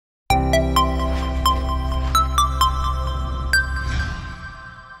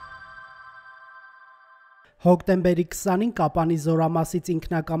Հոկտեմբերի 20-ին Կապանի զորամասից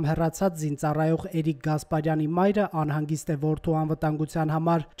ինքնակամ հեռացած զինծառայող Էրիկ Գասպարյանի մայրը անհանգիստ է որդու անվտանգության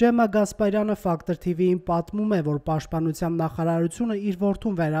համար։ Ջեմա Գասպարյանը Factor TV-ին պատմում է, որ Պաշտպանության նախարարությունը իր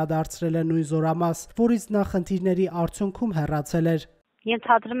որդուն վերադարձրել է նույն զորամաս, որից նա խնդիրների արդյունքում հեռացել էր։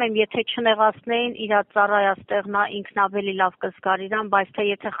 Ենթադրում եմ, եթե չնեղացնեին իր ծառայաստեղն ինքն ավելի լավ կզգար իրան, բայց թե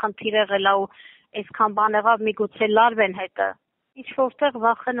եթե խնդիր եղել ու այսքան բան եղավ, միգուցե լարվեն հետը։ Ինչ որտեղ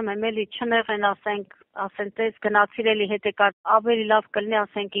վախենում եմ, էլի չնեղեն, ասենք տես գնացիր էլի հետեկար, ավելի լավ կլինի,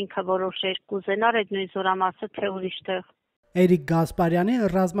 ասենք ինքը որոշեր կուզենար այդ նույն զորամասը, թե ուրիշ տեղ։ Էրիկ Գասպարյանի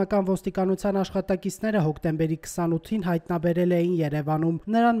ռազմական ոստիկանության աշխատակիցները հոկտեմբերի 28-ին հայտնաբերել էին Երևանում։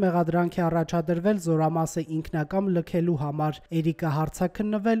 Նրան մեղադրանք է առաջադրվել զորամասը ինքնակամ լքելու համար։ Էրիկը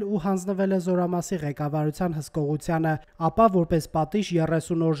հարցաքննվել ու հանձնվել է զորամասի ղեկավարության հսկողությանը, ապա որպես պատիժ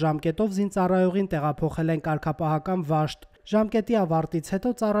 30 օր ժամկետով զինծառայողին տեղափոխել են կարգապահական վաշտ։ Ժամկետի ավարտից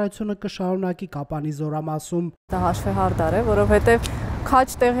հետո ծառայությունը կշարունակի Կապանի զորամասում։ Դա հաշվեհարդար է, որովհետև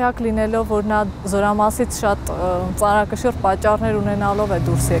քաջ տեղյակ լինելով, որ նա զորամասից շատ ծանրակշիռ պատճառներ ունենալով է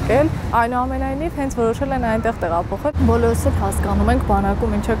դուրս եկել, այնուամենայնիվ հենց որոշել են այնտեղ տեղափոխել։ Բոլորս էլ հասկանում ենք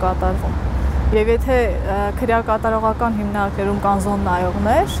բանակում ինչ է կատարվում։ Եվ եթե քրեակատարողական հիմնարկներում կան զոն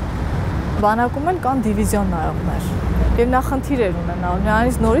նայողներ, բանակում էլ կան դիվիզիոն նայողներ։ Եվ նա խնդիր էր ունենալ,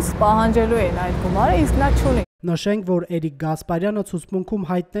 նրանից նորից պահանջելու էին այդ գումարը, իսկ նա չունի։ Նշենք, որ Էրիկ Գասպարյանը ցուցմունքում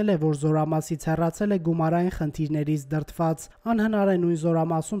հայտնել է, որ զորամասից հեռացել է գումարային խնդիրներից դրդված։ Անհնար է նույն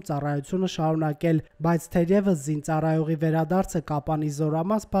զորամասում ծառայությունը շարունակել, բայց թերևս զինծառայողի վերադարձը Կապանի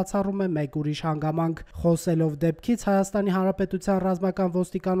զորամաս բացառում է մեկ ուրիշ հանգամանք։ Խոսելով դեպքից Հայաստանի Հանրապետության ռազմական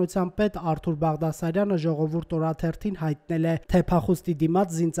ոստիկանության պետ Արթուր Բաղդասարյանը ժողովուրդ օրաթերթին հայտնել է, թե փախուստի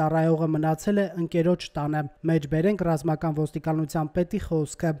դիմաց զինծառայողը մնացել է ընկերոջ տանը։ Մեջբերենք ռազմական ոստիկանության պետի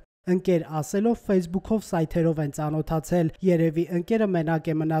խոսքը։ Ընկեր ասելով Facebook-ով սայթերով են ծանոթացել, երևի ընկերը մենակ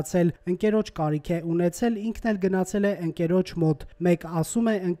է մնացել, ընկերոջ կարիք է ունեցել, ինքն էլ գնացել է ընկերոջ մոտ, մեկ ասում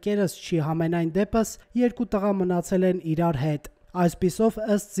է ընկերս չի, համենայն դեպս երկու տղա մնացել են իրար հետ։ Այսպիսով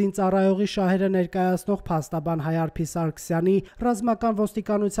ըստ զինծառայողի շահերը ներկայացնող փաստաբան Հայարփի Սարգսյանի, ռազմական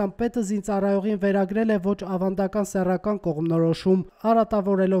ոստիկանության պետը զինծառայողին վերագրել է ոչ ավանդական սեռական կողմնորոշում,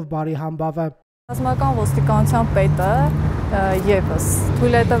 արատավորելով բարի համբավը։ Ռազմական ոստիկանության պետը եւս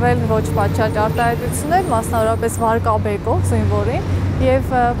թույլ է տվել ոչ պատշաճ արտահայտություններ, մասնավորապես վարկաբեկող զինվորին,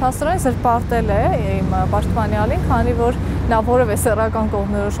 եւ փաստորեն զրպարտել է իմ պաշտպանյալին, քանի որ նա որևէ սեռական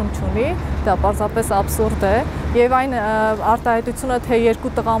կողմնորոշում չունի, դա պարզապես աբսուրդ է, եւ այն արտահայտությունը, թե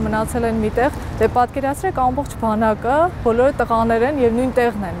երկու տղա մնացել են միտեղ, դե պատկերացրեք ամբողջ բանակը, բոլորը տղաներ են եւ նույն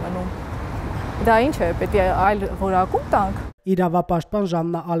տեղն են մնում։ Դա ինչ է, պետք է այլ որակում տանք։ Իրավապաշտպան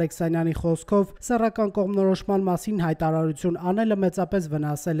Ժաննա Ալեքսանյանի խոսքով սեռական կողմնորոշման մասին հայտարարություն անելը մեծապես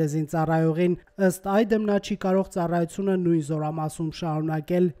վնասել է զինծառայողին, ըստ այդմ նա չի կարող ծառայությունը նույն զորամասում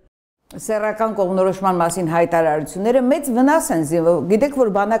շարունակել։ Սեռական կողմնորոշման մասին հայտարարությունները մեծ վնաս են, գիտեք,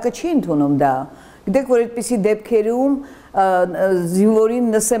 որ բանակը չի ընդունում դա։ Գիտեք, որ այդպիսի դեպքերում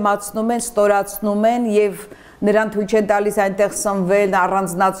զինվորին նսեմացնում են, ստորացնում են եւ նրան թույլ չեն տալիս այնտեղ սնվել,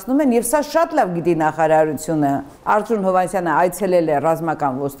 առանձնացնում են եւ սա շատ լավ գիտի նախարարությունը։ Արծրուն Հովհաննիսյանը այցելել է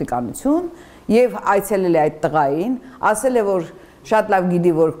ռազմական ոստիկանություն եւ այցելել է այդ տղային, ասել է, որ շատ լավ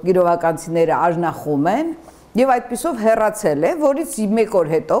գիտի, որ գիրովականցիները արժանախում են եւ այդպիսով հեռացել է, որից մեկ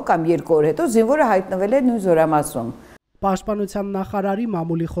օր հետո կամ երկու օր հետո զինվորը հայտնվել է նույն զորամասում։ Պաշտպանության նախարարի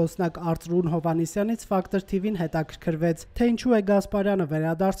մամուլի խոսնակ Արծրուն Հովհաննիսյանից Factor TV-ին հետաքրքրվեց, թե ինչու է Գասպարյանը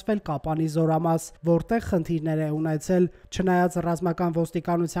վերադարձվել Կապանի զորամաս, որտեղ խնդիրներ է ունեցել։ Չնայած ռազմական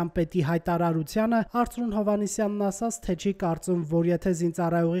ոստիկանության պետի հայտարարությանը, Արծրուն Հովհաննիսյանն ասաց, թե չի կարծում, որ եթե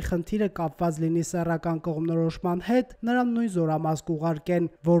զինծառայողի խնդիրը կապված լինի սեռական կողմնորոշման հետ, նրան նույն զորամաս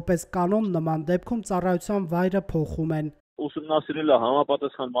կուղարկեն, որպես կանոն նման դեպքում ծառայության վայրը փոխում են։ Ուսումնասիրել է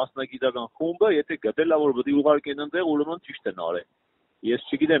համապատասխան մասնագիտական խումբը, եթե գտել է, որ պետք է ուղարկեն այնտեղ, ուրեմն ճիշտ են արել։ Ես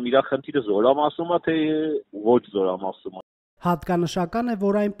չգիտեմ, իր խնդիրը զորամասում է, թե ոչ զորամասում է։ Հատկանշական է,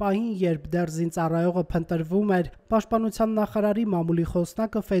 որ այն պահին, երբ դեռ զինծառայողը փնտրվում էր, Պաշտպանության նախարարի մամուլի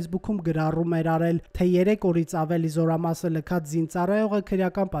խոսնակը Facebook-ում գրառում էր արել, թե 3 օրից ավելի զորամասը լքած զինծառայողը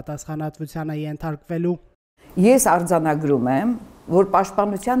քրեական պատասխանատվության է ենթարկվելու։ Ես արձանագրում եմ, որ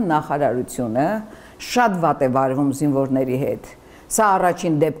Պաշտպանության նախարարությունը շատ վատ է վարվում զինվորների հետ։ Սա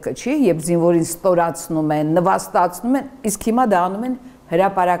առաջին դեպքը չի, երբ զինվորին ստորացնում են, նվաստացնում են, իսկ հիմա դա անում են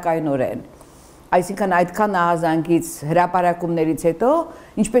հրապարակայնորեն։ Այսինքն այդքան ահազանգից հրապարակումներից հետո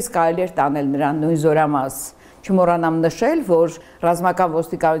ինչպես կարելի էր տանել նրան նույն զորամաս։ Չմոռանամ նշել, որ ռազմական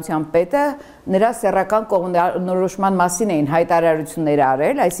ոստիկանության պետը նրա սեռական կողմնորոշման մասին էին հայտարարություններ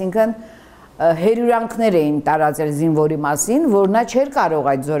արել, այսինքն հերյուրանքներ էին տարածել զինվորի մասին, որ նա չէր կարող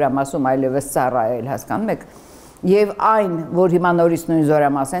այդ զորամասում այլևս ծառայել, հասկանում եք։ Եվ այն, որ հիմա նորից նույն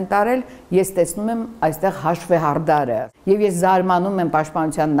զորամաս են տարել, ես տեսնում եմ այստեղ հաշվեհարդարը։ Եվ ես զարմանում եմ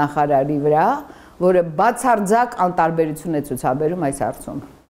պաշտպանության նախարարի վրա, որը բացարձակ անտարբերություն է ցուցաբերում այս հարցում։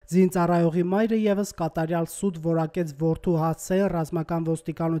 Զինծառայողի մայրը եւս կատարյալ սուտ որակեց որդու հասցեին ռազմական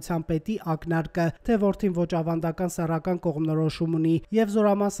ոստիկանության պետի ակնարկը, թե որդին ոչ ավանդական սեռական կողմնորոշում ունի եւ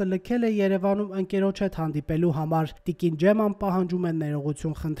զորամասը լքել է Երևանում ընկերոջ հետ հանդիպելու համար։ Տիկին Ջեման պահանջում են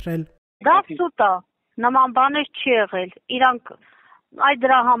ներողություն խնդրել։ Դա սուտ է, նման բաներ չի եղել։ Իրանք այդ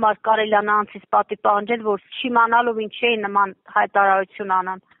դրա համար կարելի է նրանցից պատի պահանջել, որ չիմանալով ինչի է նման հայտարարություն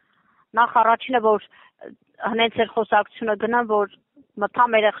անան։ Նախ առաջինը, որ հենց էր խոսակցությունը գնան, որ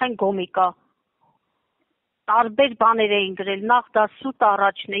մտամ երեխեն գոմիկա, տարբեր բաներ էին գրել, նախ դա սուտ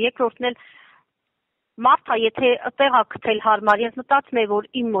առաջն է, երկրորդն էլ մարդը, եթե տեղա գտել հարմար, ես մտածում եմ, որ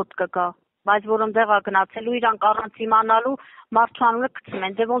իմ մոտ կգա, բայց որում տեղա գնացելու իրանք առանց իմանալու մարդու անունը գցում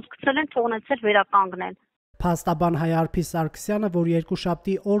են, դե ոնց գցել են, թողնենց էլ վերականգնեն։ Փաստաբան Հայարփի Սարգսյանը, որ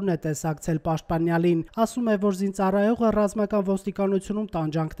երկուշաբթի օրն է տեսակցել պաշտպանյալին, ասում է, որ զինծառայողը ռազմական ոստիկանությունում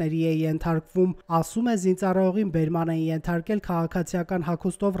տանջանքների է ենթարկվում, ասում է զինծառայողին բերման են ենթարկել քաղաքացիական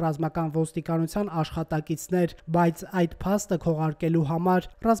հագուստով ռազմական ոստիկանության աշխատակիցներ, բայց այդ փաստը քողարկելու համար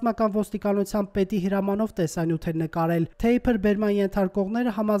ռազմական ոստիկանության պետի հրամանով տեսանյութ է նկարել, թե իբր բերման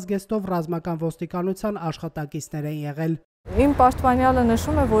ենթարկողները համազգեստով ռազմական ոստիկանության աշխատակիցներ են եղել։ Իմ պաշտպանյալը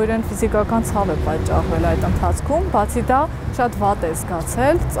նշում է, որ իրեն ֆիզիկական ցավ է պատճառվել այդ ընթացքում, բացի դա շատ վատ է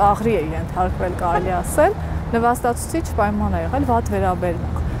զգացել, ծաղրի է ենթարկվել, կարելի ասել, նվաստացուցիչ պայման է եղել, վատ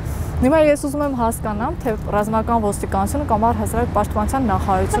վերաբերմունք։ Հիմա ես ուզում եմ հասկանամ, թե ռազմական ոստիկանությունը կամ առհասարակ պաշտպանության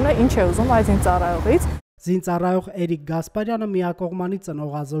նախարարությունը ինչ է ուզում այդ զինծառայողից։ Զինծառայող Էրիկ Գասպարյանը միակողմանի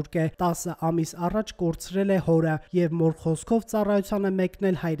ծնողազորկ է, 10 ամիս առաջ կորցրել է հորը եւ մոր խոսքով ծառայության է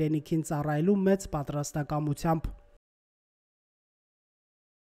մեկնել հայրենիքին ծառայելու մեծ պատրաստակամությամբ։